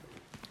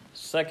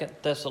2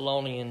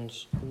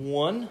 Thessalonians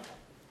 1.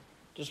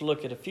 Just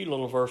look at a few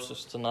little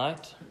verses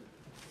tonight.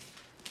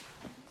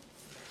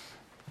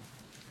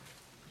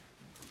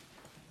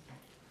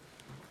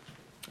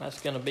 That's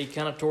going to be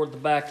kind of toward the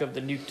back of the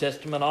New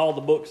Testament. All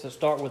the books that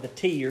start with a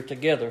T are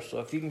together.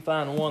 So if you can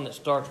find one that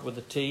starts with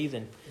a T,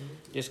 then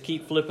just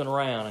keep flipping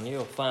around and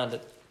you'll find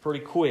it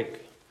pretty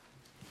quick.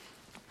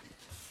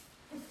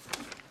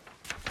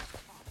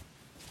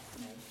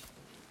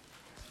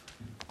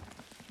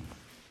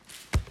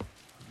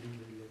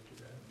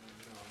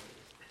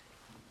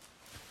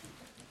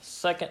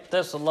 Second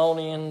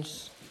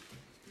Thessalonians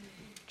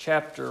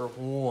chapter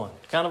 1.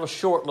 Kind of a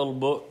short little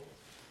book.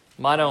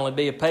 Might only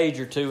be a page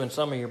or two in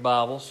some of your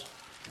Bibles.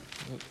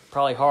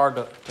 Probably hard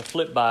to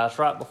flip by. It's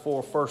right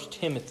before 1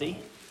 Timothy.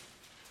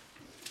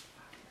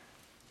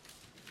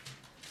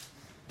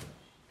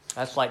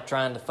 That's like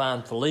trying to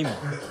find Philemon.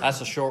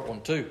 That's a short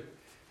one too.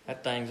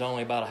 That thing's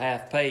only about a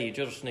half page.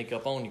 It'll sneak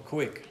up on you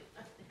quick.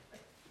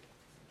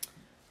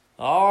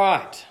 All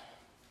right.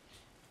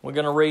 We're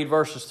going to read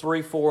verses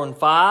 3, 4, and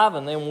 5,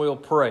 and then we'll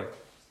pray.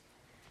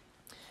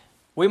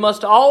 We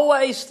must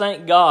always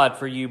thank God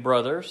for you,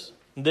 brothers.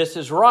 This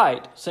is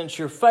right, since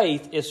your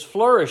faith is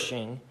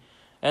flourishing,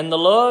 and the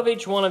love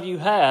each one of you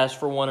has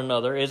for one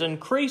another is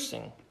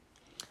increasing.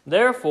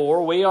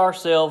 Therefore, we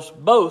ourselves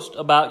boast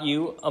about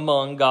you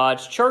among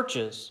God's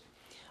churches,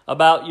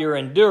 about your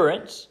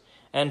endurance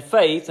and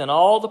faith in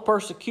all the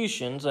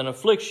persecutions and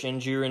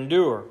afflictions you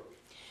endure.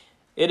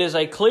 It is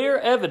a clear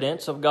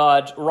evidence of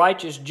God's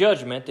righteous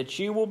judgment that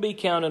you will be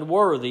counted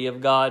worthy of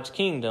God's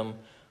kingdom,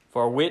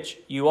 for which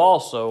you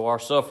also are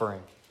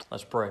suffering.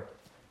 Let's pray.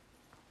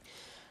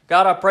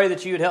 God, I pray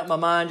that you would help my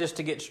mind just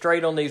to get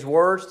straight on these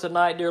words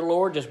tonight, dear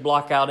Lord. Just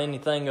block out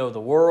anything of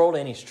the world,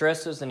 any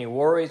stresses, any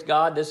worries.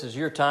 God, this is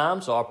your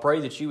time, so I pray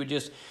that you would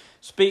just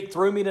speak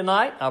through me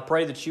tonight. I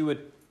pray that you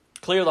would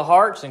clear the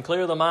hearts and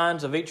clear the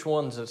minds of each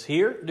one that's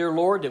here, dear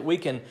Lord, that we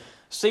can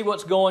see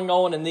what's going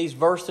on in these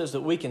verses,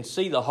 that we can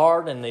see the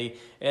heart and the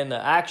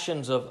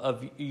actions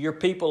of your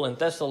people in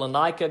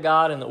Thessalonica,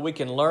 God, and that we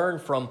can learn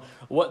from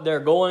what they're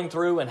going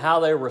through and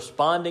how they're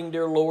responding,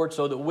 dear Lord,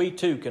 so that we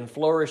too can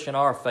flourish in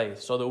our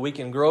faith, so that we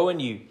can grow in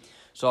you.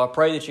 So I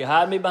pray that you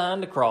hide me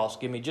behind the cross.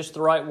 Give me just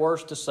the right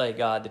words to say,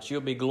 God, that you'll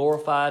be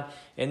glorified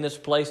in this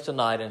place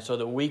tonight, and so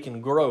that we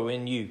can grow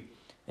in you.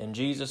 In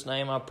Jesus'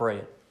 name I pray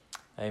it.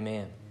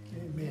 Amen.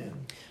 Amen.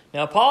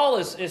 Now, Paul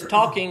is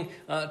talking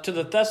to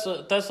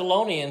the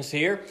Thessalonians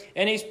here,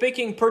 and he's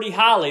speaking pretty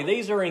highly.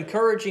 These are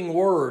encouraging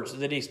words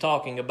that he's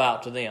talking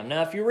about to them.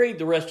 Now, if you read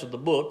the rest of the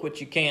book, which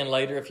you can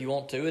later if you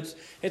want to,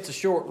 it's a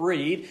short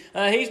read,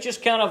 he's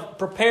just kind of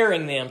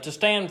preparing them to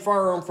stand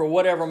firm for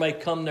whatever may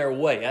come their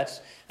way.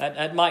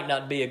 That might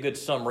not be a good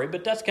summary,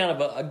 but that's kind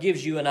of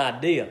gives you an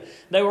idea.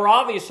 They were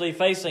obviously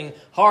facing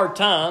hard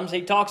times.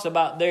 He talks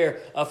about their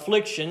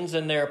afflictions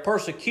and their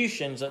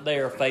persecutions that they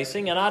are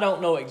facing, and I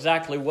don't know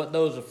exactly what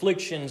those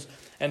afflictions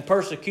and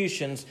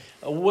persecutions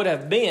would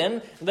have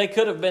been. They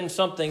could have been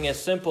something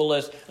as simple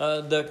as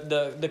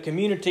the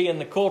community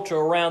and the culture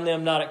around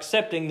them not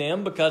accepting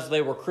them because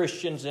they were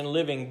Christians and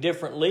living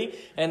differently,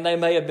 and they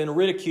may have been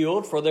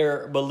ridiculed for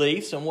their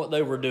beliefs and what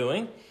they were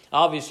doing.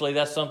 Obviously,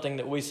 that's something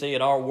that we see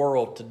in our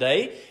world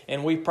today,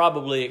 and we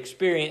probably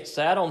experience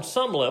that on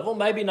some level,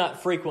 maybe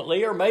not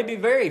frequently or maybe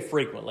very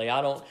frequently.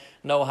 I don't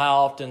know how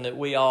often that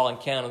we all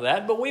encounter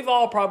that, but we've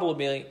all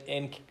probably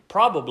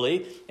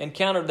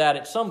encountered that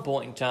at some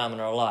point in time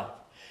in our life.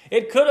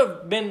 It could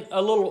have been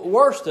a little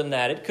worse than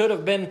that. It could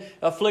have been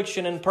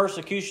affliction and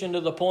persecution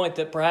to the point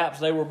that perhaps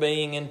they were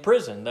being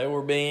imprisoned, they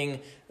were being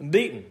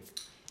beaten.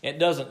 It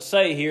doesn't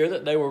say here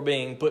that they were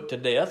being put to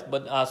death,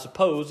 but I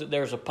suppose that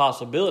there's a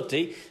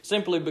possibility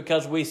simply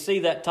because we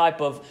see that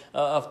type of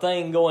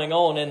thing going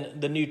on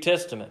in the New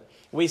Testament.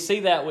 We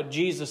see that with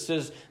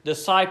Jesus'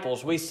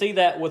 disciples. We see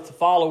that with the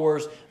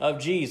followers of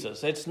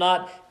Jesus. It's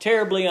not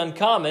terribly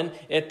uncommon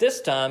at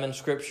this time in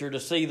Scripture to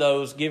see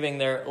those giving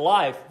their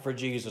life for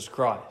Jesus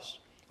Christ.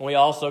 We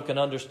also can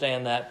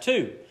understand that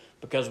too,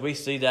 because we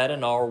see that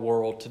in our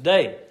world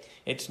today.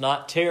 It's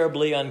not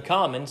terribly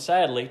uncommon,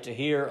 sadly, to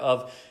hear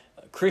of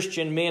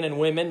Christian men and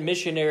women,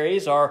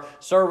 missionaries or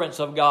servants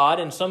of God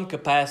in some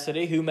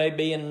capacity who may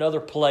be in another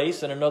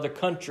place, in another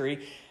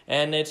country,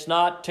 and it's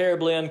not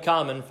terribly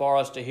uncommon for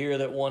us to hear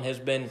that one has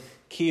been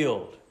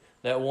killed,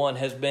 that one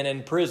has been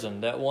in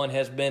prison, that one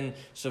has been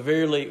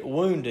severely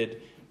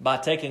wounded by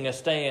taking a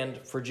stand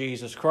for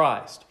Jesus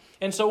Christ.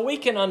 And so we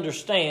can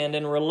understand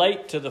and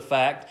relate to the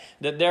fact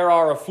that there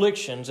are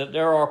afflictions, that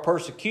there are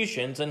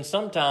persecutions, and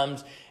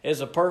sometimes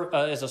as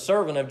a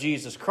servant of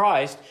Jesus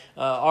Christ,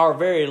 our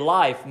very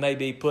life may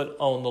be put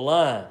on the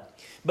line.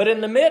 But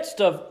in the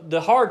midst of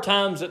the hard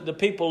times that the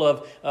people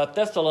of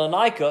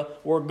Thessalonica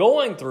were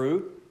going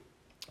through,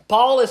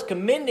 Paul is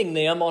commending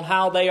them on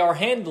how they are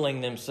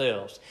handling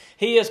themselves.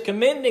 He is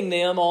commending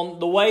them on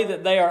the way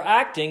that they are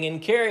acting and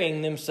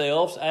carrying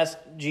themselves as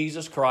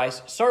Jesus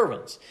Christ's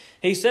servants.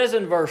 He says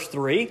in verse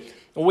 3,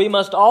 "We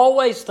must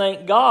always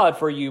thank God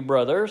for you,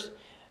 brothers.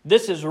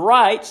 This is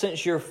right,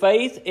 since your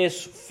faith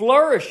is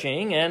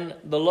flourishing and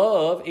the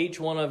love each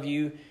one of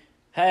you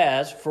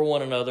has for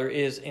one another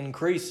is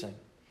increasing.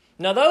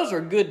 Now, those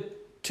are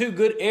two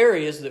good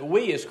areas that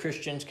we as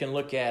Christians can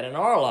look at in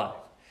our life.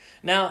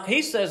 Now,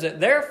 he says that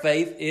their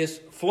faith is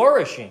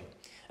flourishing.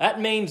 That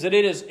means that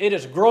it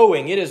is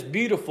growing, it is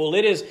beautiful,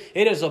 it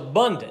is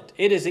abundant,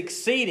 it is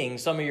exceeding.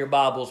 Some of your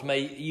Bibles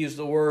may use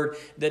the word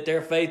that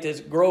their faith is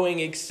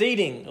growing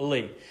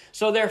exceedingly.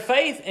 So their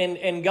faith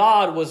in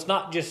God was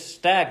not just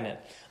stagnant.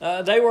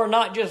 They were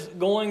not just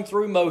going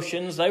through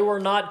motions. They were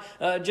not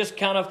just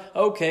kind of,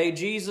 okay,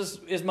 Jesus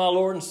is my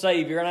Lord and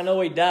Savior, and I know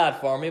He died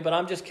for me, but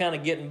I'm just kind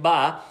of getting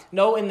by.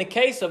 No, in the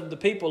case of the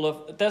people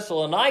of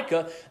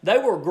Thessalonica, they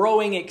were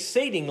growing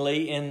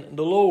exceedingly in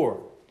the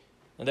Lord.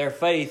 Their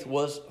faith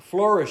was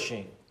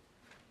flourishing.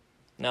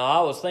 Now,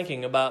 I was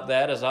thinking about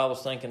that as I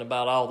was thinking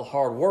about all the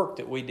hard work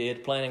that we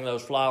did planting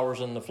those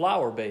flowers in the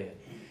flower bed.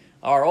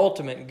 Our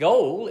ultimate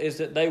goal is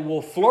that they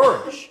will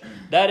flourish.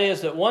 That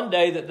is, that one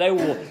day that they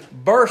will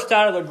burst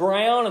out of the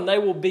ground and they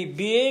will be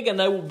big and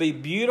they will be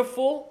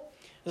beautiful.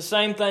 The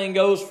same thing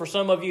goes for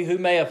some of you who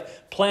may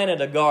have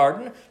planted a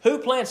garden. Who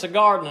plants a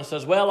garden and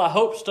says, well, I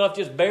hope stuff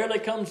just barely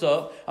comes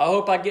up. I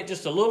hope I get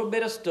just a little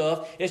bit of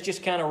stuff. It's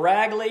just kind of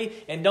raggedy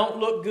and don't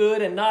look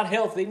good and not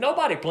healthy.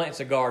 Nobody plants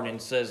a garden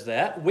and says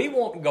that. We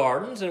want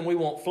gardens and we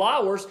want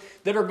flowers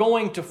that are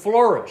going to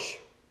flourish.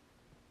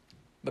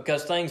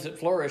 Because things that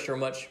flourish are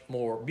much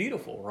more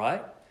beautiful,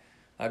 right?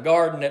 A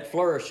garden that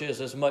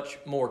flourishes is much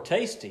more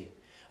tasty.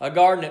 A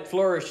garden that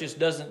flourishes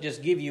doesn't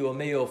just give you a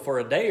meal for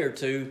a day or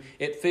two.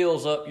 It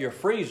fills up your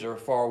freezer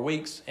for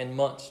weeks and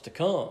months to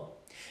come.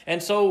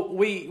 And so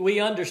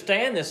we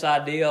understand this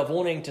idea of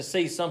wanting to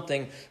see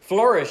something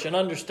flourish and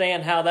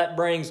understand how that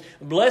brings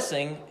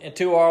blessing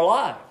to our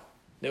life.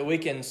 That we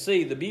can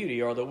see the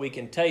beauty or that we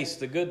can taste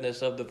the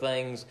goodness of the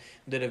things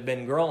that have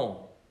been grown.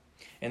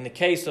 In the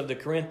case of the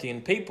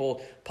Corinthian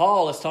people,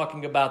 Paul is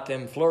talking about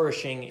them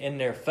flourishing in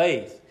their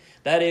faith.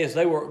 That is,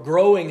 they were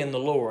growing in the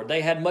Lord.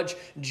 They had much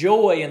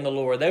joy in the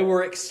Lord. They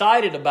were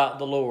excited about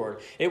the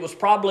Lord. It was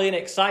probably an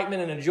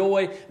excitement and a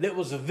joy that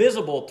was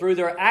visible through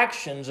their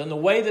actions and the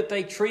way that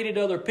they treated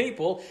other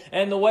people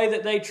and the way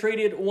that they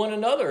treated one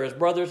another as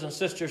brothers and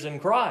sisters in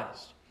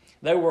Christ.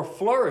 They were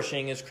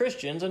flourishing as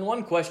Christians, and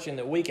one question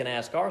that we can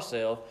ask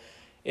ourselves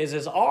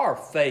is our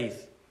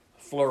faith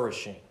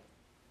flourishing?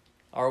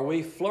 Are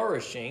we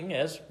flourishing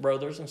as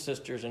brothers and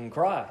sisters in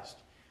Christ,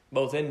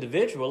 both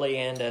individually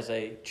and as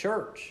a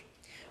church?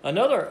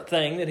 Another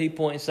thing that he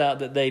points out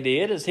that they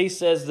did is he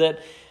says that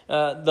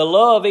the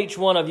love each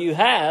one of you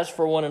has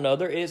for one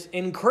another is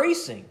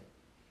increasing.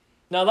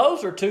 Now,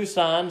 those are two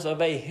signs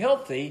of a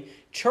healthy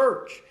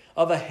church,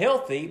 of a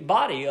healthy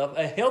body, of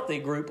a healthy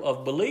group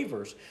of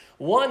believers.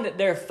 One, that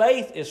their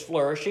faith is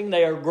flourishing.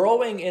 They are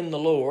growing in the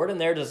Lord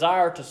and their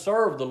desire to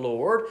serve the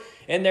Lord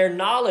and their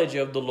knowledge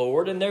of the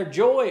Lord and their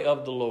joy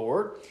of the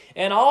Lord.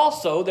 And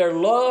also their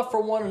love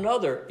for one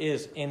another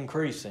is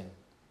increasing.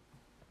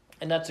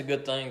 And that's a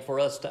good thing for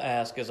us to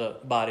ask as a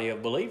body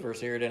of believers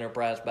here at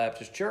Enterprise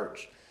Baptist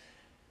Church.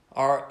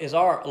 Is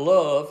our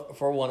love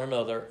for one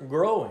another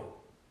growing?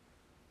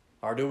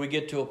 Or do we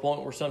get to a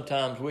point where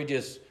sometimes we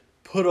just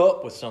put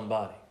up with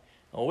somebody?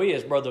 Well, we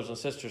as brothers and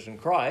sisters in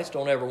Christ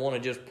don't ever want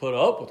to just put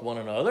up with one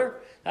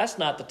another. That's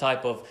not the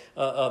type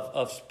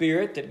of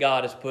spirit that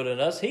God has put in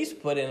us. He's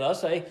put in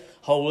us a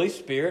Holy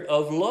Spirit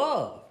of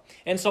love.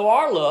 And so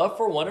our love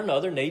for one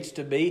another needs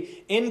to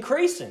be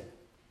increasing.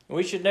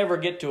 We should never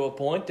get to a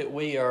point that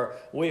we are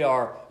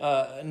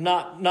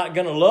not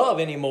going to love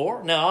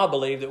anymore. Now, I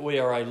believe that we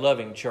are a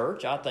loving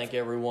church. I think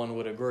everyone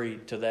would agree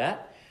to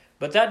that.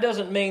 But that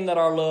doesn't mean that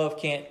our love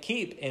can't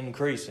keep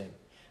increasing.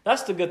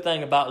 That's the good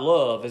thing about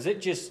love, is it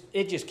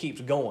just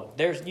keeps going.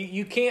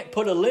 You can't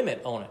put a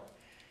limit on it.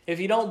 If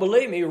you don't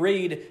believe me,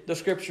 read the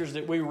scriptures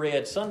that we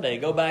read Sunday.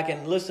 Go back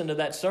and listen to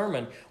that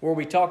sermon where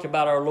we talked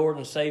about our Lord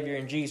and Savior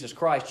in Jesus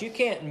Christ. You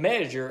can't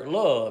measure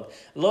love.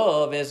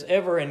 Love is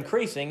ever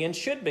increasing and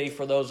should be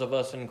for those of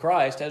us in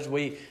Christ as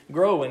we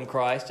grow in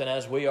Christ and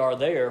as we are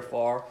there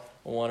for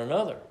one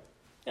another.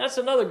 That's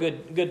another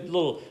good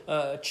little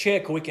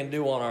check we can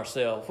do on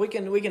ourselves. We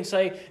can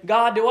say,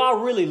 God, do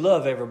I really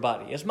love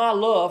everybody? Is my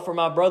love for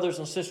my brothers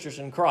and sisters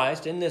in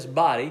Christ in this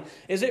body,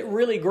 is it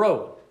really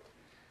growing?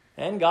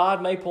 And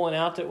God may point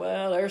out that,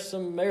 well, there's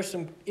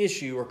some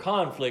issue or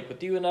conflict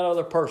with you and that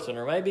other person,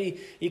 or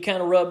maybe you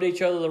kind of rubbed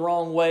each other the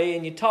wrong way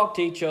and you talk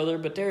to each other,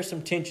 but there's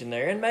some tension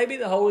there. And maybe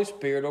the Holy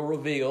Spirit will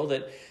reveal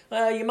that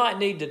you might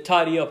need to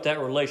tidy up that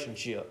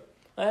relationship.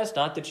 It's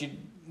not that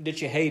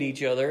you hate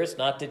each other. It's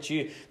not that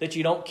you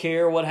don't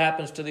care what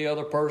happens to the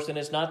other person.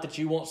 It's not that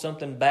you want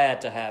something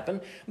bad to happen.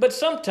 But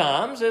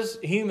sometimes as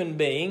human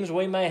beings,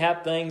 we may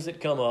have things that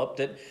come up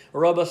that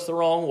rub us the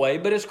wrong way.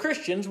 But as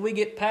Christians, we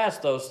get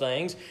past those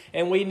things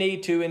and we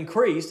need to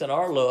increase in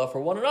our love for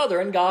one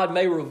another. And God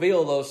may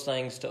reveal those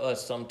things to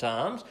us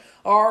sometimes.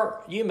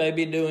 Or you may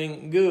be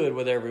doing good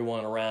with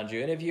everyone around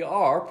you. And if you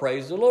are,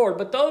 praise the Lord.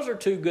 But those are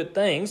two good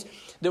things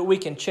that we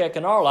can check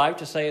in our life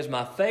to say, is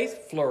my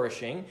faith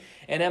flourishing?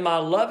 And am I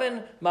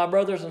loving my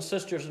brothers and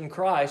sisters in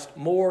Christ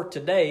more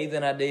today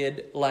than I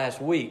did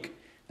last week,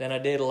 than I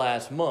did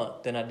last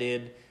month, than I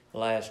did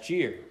last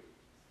year?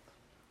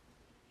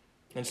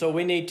 And so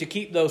we need to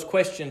keep those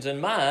questions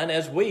in mind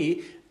as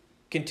we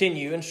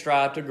continue and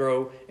strive to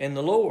grow in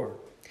the Lord.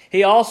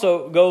 He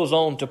also goes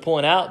on to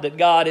point out that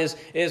God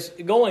is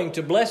going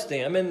to bless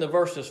them in the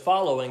verses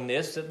following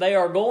this, that they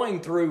are going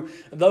through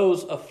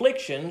those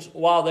afflictions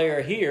while they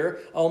are here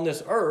on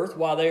this earth,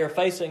 while they are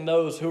facing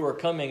those who are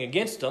coming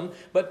against them.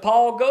 But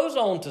Paul goes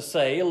on to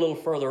say a little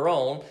further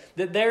on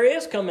that there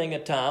is coming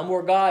a time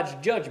where God's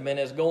judgment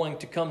is going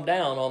to come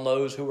down on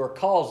those who are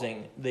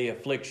causing the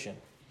affliction.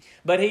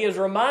 But he is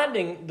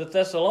reminding the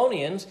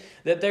Thessalonians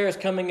that there is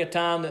coming a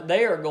time that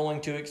they are going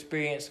to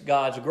experience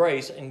God's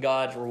grace and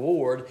God's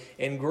reward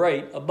in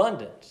great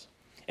abundance.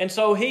 And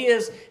so he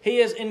is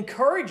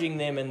encouraging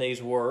them in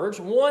these words,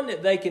 one,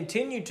 that they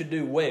continue to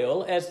do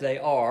well as they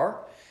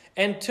are,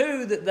 and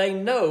two, that they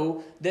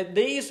know that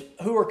these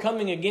who are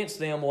coming against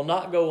them will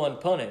not go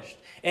unpunished.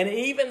 And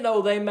even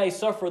though they may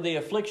suffer the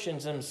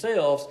afflictions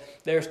themselves,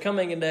 there's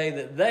coming a day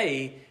that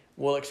they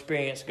will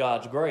experience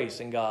God's grace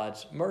and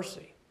God's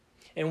mercy.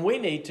 And we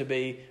need to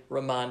be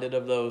reminded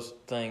of those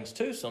things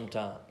too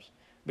sometimes,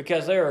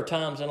 because there are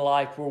times in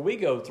life where we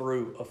go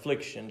through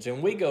afflictions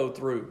and we go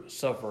through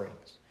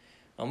sufferings.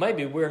 Now,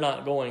 maybe we're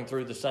not going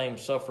through the same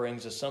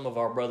sufferings as some of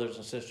our brothers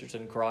and sisters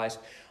in Christ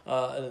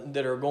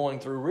that are going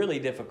through really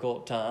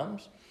difficult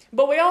times,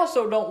 but we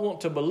also don't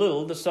want to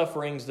belittle the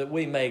sufferings that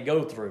we may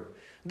go through.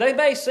 They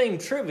may seem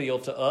trivial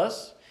to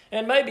us,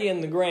 and maybe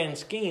in the grand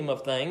scheme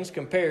of things,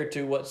 compared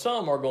to what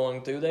some are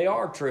going through, they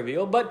are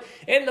trivial. But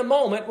in the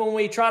moment when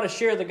we try to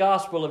share the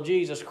gospel of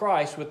Jesus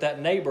Christ with that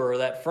neighbor or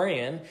that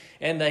friend,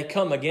 and they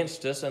come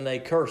against us and they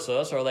curse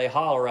us, or they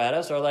holler at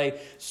us, or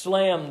they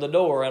slam the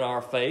door in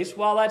our face,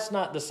 while that's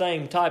not the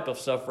same type of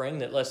suffering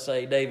that, let's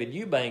say, David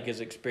Eubank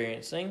is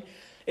experiencing,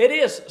 it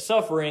is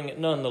suffering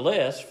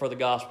nonetheless for the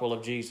gospel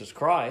of Jesus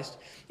Christ.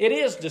 It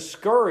is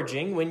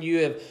discouraging when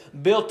you have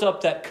built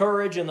up that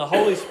courage and the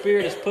Holy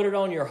Spirit has put it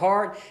on your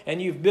heart, and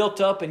you've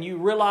built up and you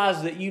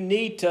realize that you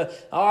need to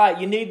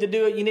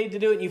do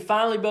it, and you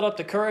finally build up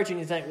the courage and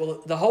you think,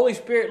 well, the Holy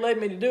Spirit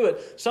led me to do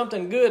it.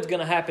 Something good's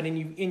going to happen,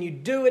 and you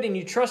do it and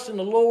you trust in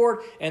the Lord,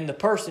 and the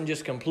person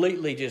just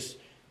completely just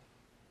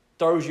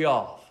throws you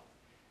off.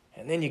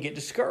 And then you get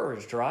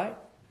discouraged, right?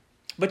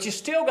 But you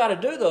still got to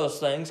do those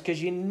things,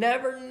 because you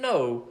never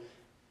know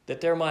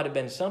that there might have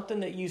been something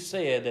that you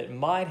said that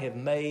might have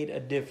made a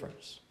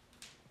difference.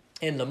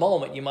 In the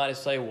moment, you might have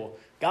said, well,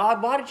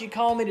 God, why did you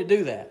call me to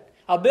do that?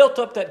 I built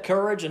up that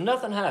courage and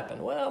nothing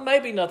happened. Well,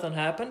 maybe nothing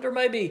happened, or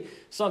maybe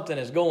something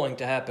is going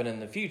to happen in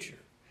the future.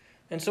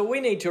 And so we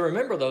need to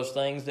remember those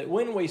things, that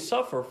when we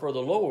suffer for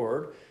the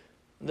Lord,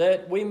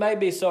 that we may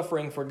be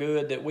suffering for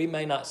good that we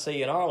may not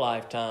see in our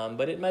lifetime,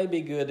 but it may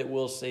be good that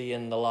we'll see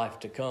in the life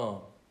to come.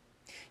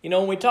 You know,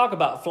 when we talk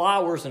about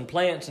flowers and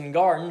plants and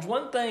gardens,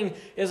 one thing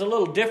is a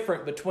little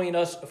different between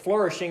us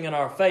flourishing in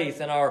our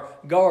faith and our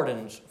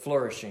gardens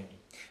flourishing.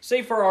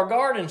 See, for our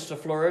gardens to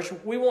flourish,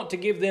 we want to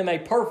give them a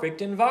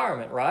perfect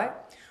environment, right?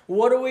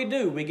 What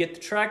do? We get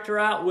the tractor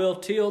out, we'll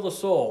till the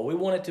soil. We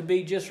want it to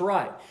be just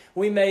right.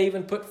 We may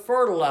even put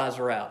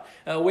fertilizer out.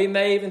 We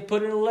may even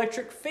put an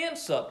electric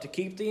fence up to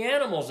keep the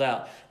animals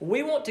out.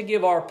 We want to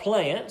give our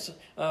plants,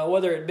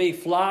 whether it be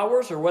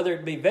flowers or whether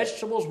it be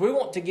vegetables, we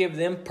want to give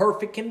them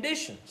perfect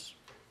conditions.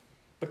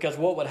 Because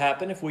what would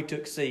happen if we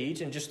took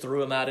seeds and just threw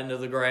them out into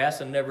the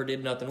grass and never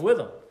did nothing with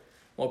them?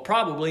 Well,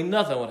 probably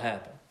nothing would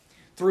happen.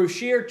 Through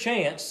sheer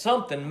chance,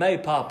 something may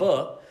pop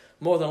up.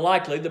 More than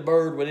likely, the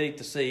bird would eat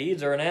the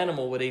seeds, or an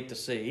animal would eat the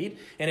seed.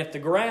 And if the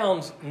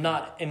ground's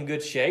not in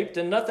good shape,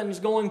 then nothing's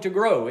going to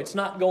grow. It's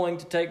not going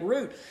to take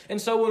root. And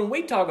so when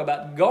we talk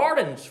about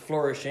gardens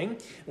flourishing,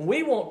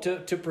 we want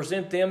to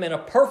present them in a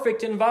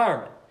perfect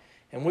environment.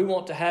 And we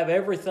want to have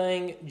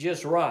everything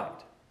just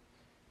right.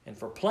 And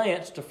for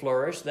plants to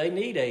flourish, they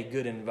need a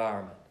good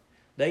environment.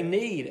 They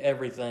need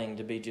everything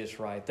to be just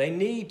right. They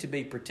need to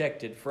be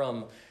protected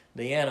from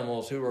the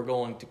animals who are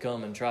going to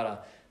come and try to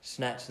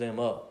snatch them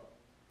up.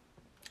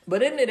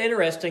 But isn't it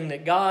interesting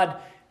that God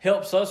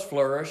helps us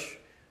flourish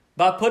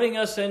by putting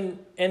us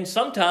in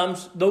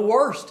sometimes the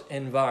worst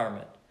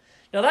environment?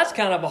 Now, that's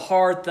kind of a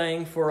hard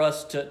thing for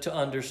us to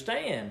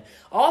understand.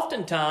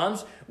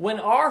 Oftentimes,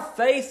 when our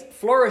faith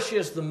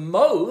flourishes the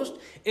most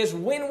is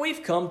when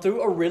we've come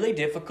through a really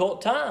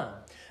difficult time.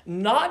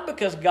 Not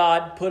because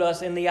God put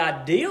us in the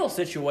ideal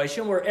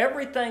situation where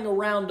everything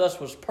around us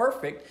was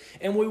perfect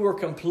and we were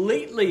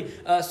completely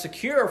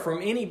secure from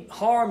any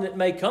harm that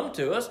may come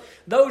to us.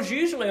 Those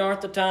usually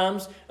aren't the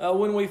times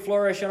when we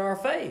flourish in our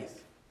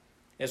faith.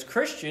 As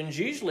Christians,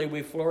 usually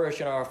we flourish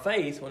in our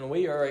faith when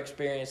we are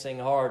experiencing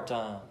hard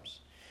times,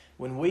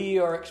 when we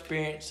are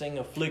experiencing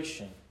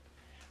affliction,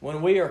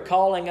 when we are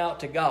calling out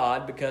to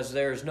God because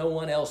there's no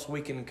one else we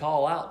can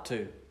call out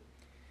to.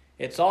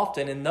 It's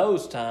often in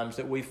those times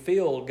that we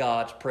feel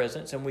God's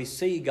presence and we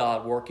see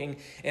God working,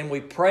 and we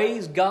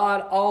praise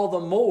God all the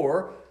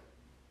more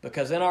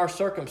because in our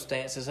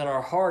circumstances, in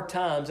our hard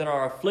times, in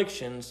our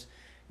afflictions,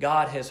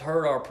 God has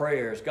heard our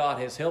prayers.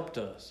 God has helped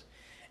us.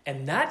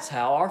 And that's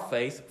how our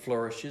faith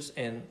flourishes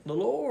in the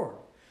Lord.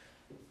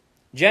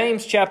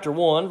 James chapter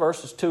 1,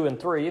 verses 2 and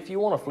 3. If you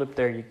want to flip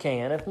there, you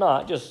can. If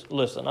not, just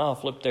listen. I'll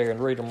flip there and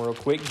read them real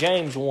quick.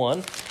 James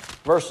 1,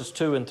 verses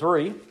 2 and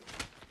 3.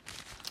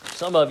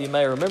 Some of you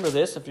may remember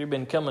this if you've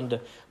been coming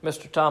to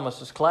Mr.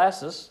 Thomas's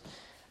classes.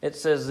 It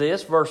says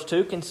this, verse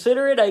 2,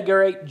 "Consider it a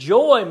great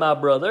joy, my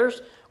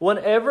brothers,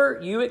 whenever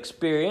you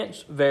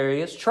experience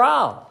various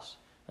trials."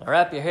 Now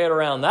wrap your head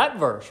around that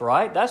verse,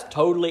 right? That's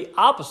totally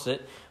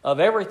opposite of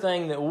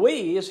everything that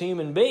we as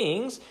human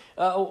beings,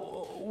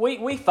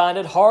 we find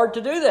it hard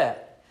to do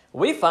that.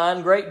 We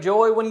find great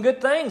joy when good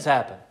things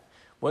happen.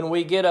 When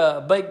we get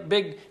a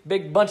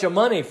big bunch of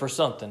money for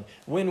something.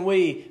 When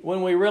we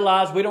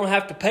realize we don't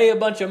have to pay a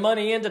bunch of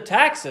money into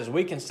taxes,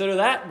 we consider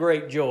that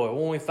great joy.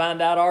 When we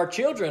find out our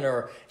children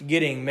are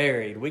getting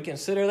married, we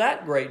consider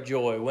that great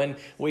joy. When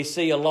we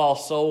see a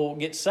lost soul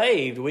get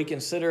saved, we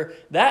consider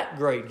that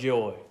great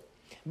joy.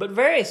 But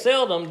very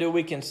seldom do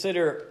we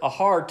consider a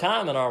hard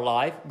time in our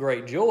life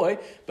great joy.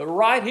 But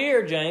right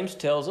here, James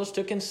tells us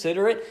to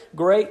consider it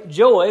great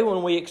joy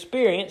when we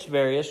experience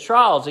various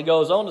trials. He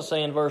goes on to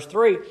say in verse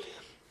 3,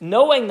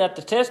 "Knowing that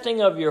the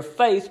testing of your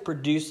faith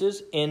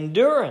produces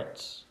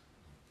endurance."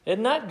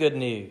 Isn't that good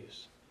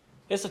news?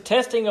 It's a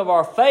testing of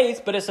our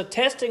faith, but it's a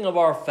testing of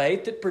our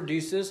faith that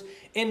produces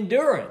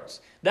endurance.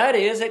 That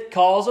is, it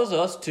causes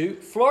us to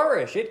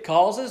flourish. It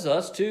causes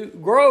us to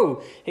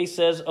grow. He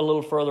says a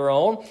little further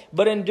on,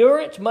 "But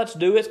endurance must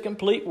do its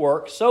complete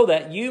work so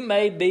that you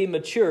may be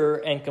mature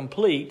and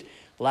complete,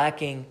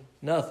 lacking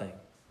nothing."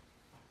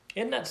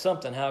 Isn't that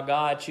something, how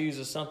God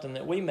chooses something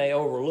that we may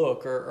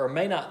overlook or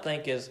may not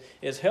think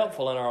is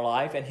helpful in our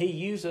life, and He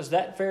uses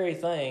that very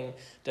thing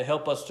to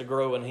help us to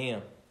grow in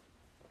Him.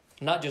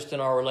 Not just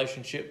in our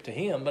relationship to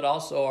Him, but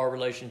also our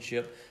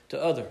relationship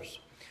to others.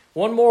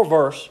 One more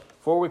verse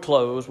before we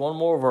close, one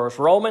more verse.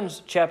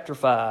 Romans chapter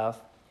 5.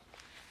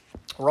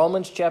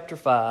 Romans chapter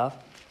 5.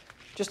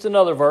 Just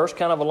another verse,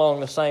 kind of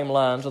along the same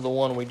lines of the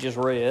one we just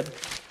read.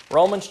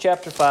 Romans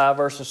chapter 5,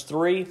 verses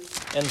 3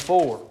 and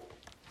 4.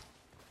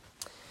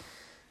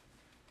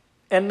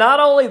 "And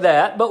not only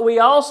that, but we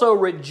also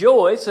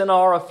rejoice in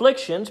our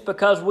afflictions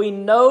because we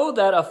know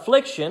that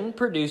affliction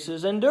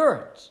produces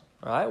endurance."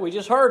 Right? We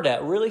just heard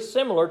that. Really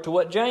similar to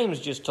what James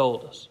just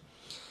told us.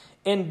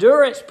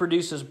 "Endurance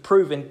produces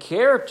proven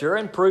character,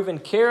 and proven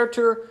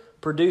character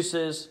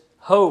produces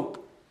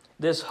hope.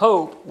 This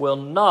hope will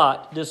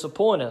not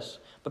disappoint us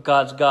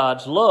because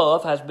God's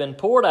love has been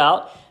poured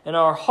out in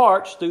our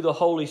hearts through the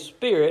Holy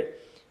Spirit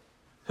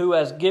who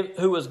was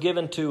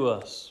given to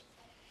us."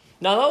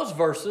 Now those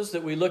verses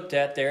that we looked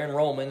at there in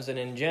Romans and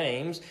in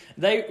James,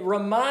 they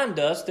remind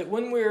us that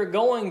when we're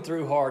going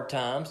through hard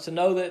times, to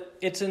know that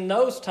it's in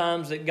those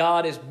times that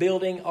God is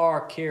building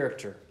our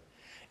character.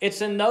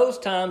 It's in those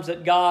times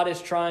that God is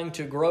trying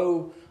to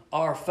grow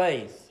our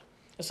faith.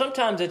 And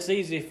sometimes it's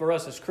easy for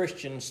us as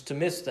Christians to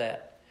miss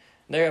that.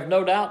 There have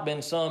no doubt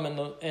been some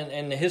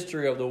in the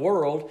history of the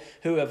world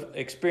who have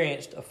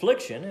experienced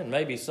affliction, and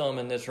maybe some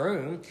in this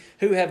room,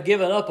 who have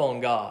given up on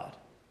God.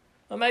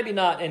 Well, maybe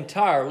not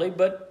entirely,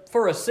 but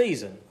for a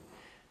season.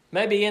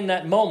 Maybe in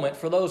that moment,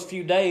 for those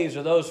few days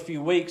or those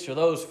few weeks or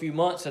those few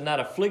months in that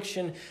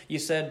affliction, you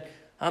said,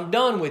 "I'm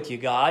done with you,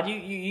 God.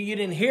 You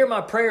didn't hear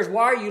my prayers.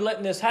 Why are you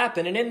letting this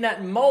happen?" And in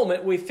that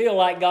moment, we feel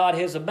like God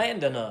has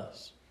abandoned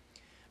us.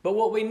 But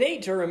what we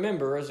need to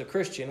remember as a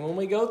Christian, when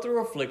we go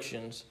through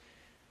afflictions,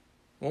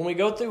 when we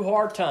go through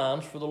hard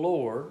times for the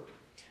Lord,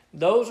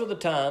 those are the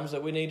times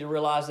that we need to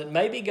realize that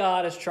maybe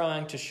God is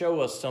trying to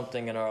show us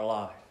something in our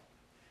life.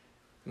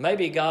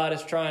 Maybe God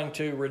is trying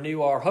to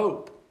renew our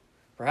hope.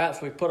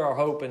 Perhaps we put our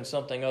hope in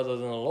something other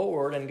than the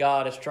Lord, and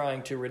God is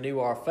trying to renew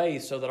our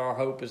faith so that our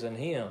hope is in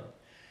Him.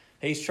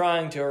 He's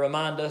trying to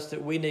remind us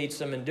that we need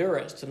some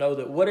endurance to know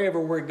that whatever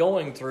we're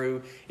going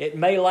through, it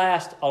may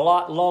last a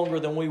lot longer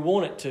than we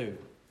want it to.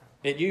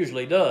 It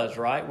usually does,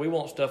 right? We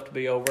want stuff to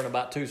be over in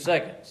about 2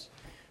 seconds.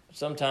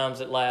 Sometimes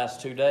it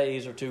lasts 2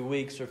 days or 2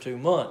 weeks or 2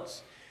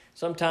 months.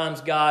 Sometimes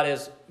God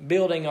is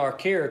building our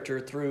character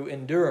through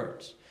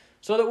endurance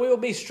so that we will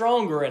be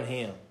stronger in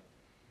Him,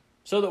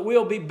 so that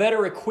we'll be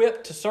better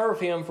equipped to serve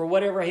Him for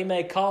whatever He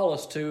may call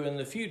us to in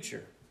the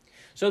future.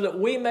 So that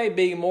we may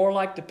be more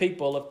like the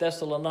people of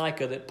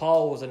Thessalonica that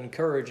Paul was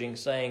encouraging,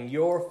 saying,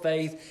 "Your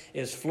faith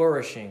is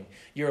flourishing.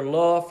 Your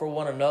love for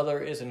one another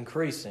is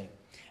increasing."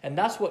 And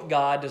that's what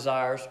God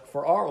desires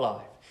for our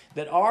life,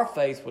 that our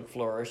faith would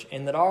flourish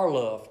and that our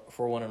love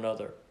for one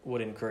another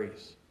would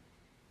increase.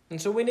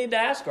 And so we need to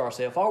ask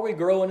ourselves, are we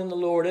growing in the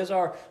Lord? Is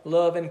our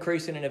love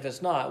increasing? And if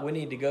it's not, we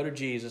need to go to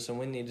Jesus and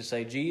we need to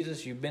say,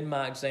 "Jesus, you've been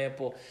my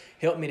example.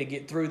 Help me to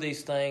get through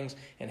these things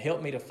and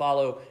help me to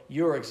follow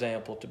your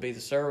example, to be the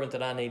servant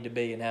that I need to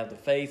be and have the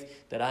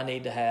faith that I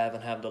need to have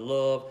and have the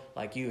love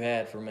like you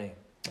had for me."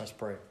 Let's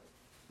pray.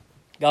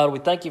 God, we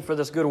thank you for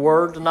this good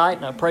word tonight,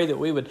 and I pray that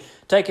we would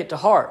take it to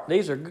heart.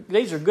 These are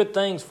good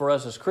things for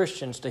us as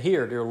Christians to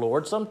hear, dear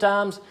Lord.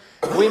 Sometimes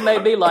we may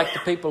be like the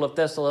people of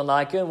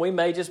Thessalonica, and we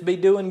may just be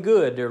doing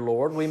good, dear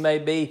Lord. We may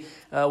be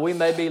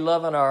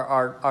loving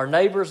our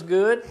neighbors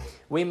good.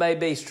 We may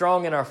be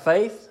strong in our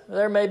faith.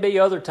 There may be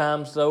other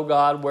times, though,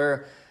 God,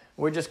 where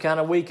we're just kind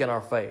of weak in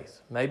our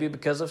faith. Maybe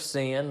because of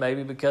sin,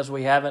 maybe because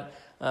we haven't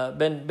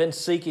been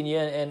seeking you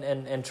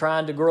and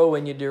trying to grow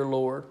in you, dear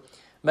Lord.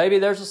 Maybe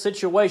there's a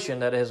situation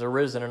that has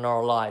arisen in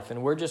our life,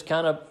 and we're just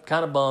kind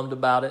of bummed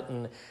about it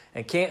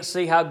and can't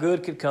see how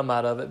good could come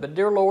out of it. But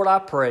dear Lord, I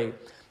pray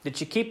that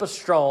you keep us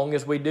strong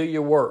as we do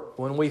your work.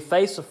 When we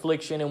face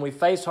affliction and we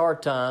face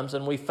hard times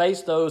and we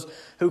face those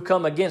who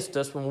come against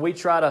us, when we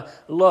try to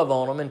love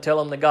on them and tell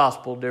them the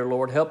gospel, dear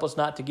Lord, help us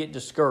not to get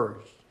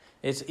discouraged.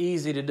 It's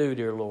easy to do,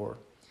 dear Lord.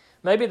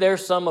 Maybe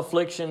there's some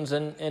afflictions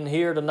in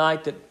here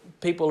tonight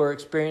that people are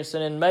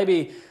experiencing, and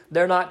maybe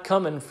they're not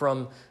coming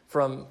from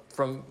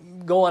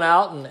going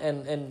out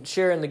and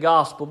sharing the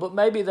gospel, but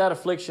maybe that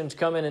affliction's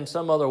coming in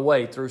some other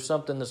way through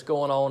something that's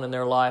going on in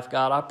their life.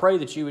 God, I pray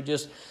that you would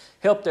just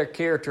help their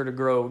character to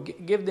grow.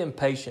 Give them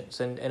patience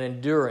and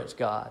endurance,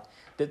 God,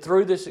 that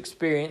through this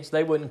experience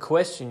they wouldn't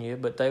question you,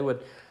 but they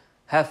would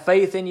have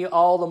faith in you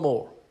all the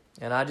more.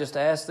 And I just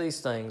ask these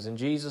things in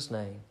Jesus'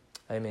 name.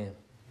 Amen.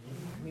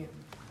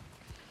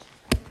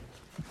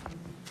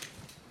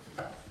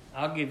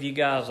 I'll give you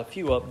guys a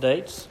few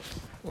updates.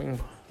 We can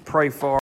pray for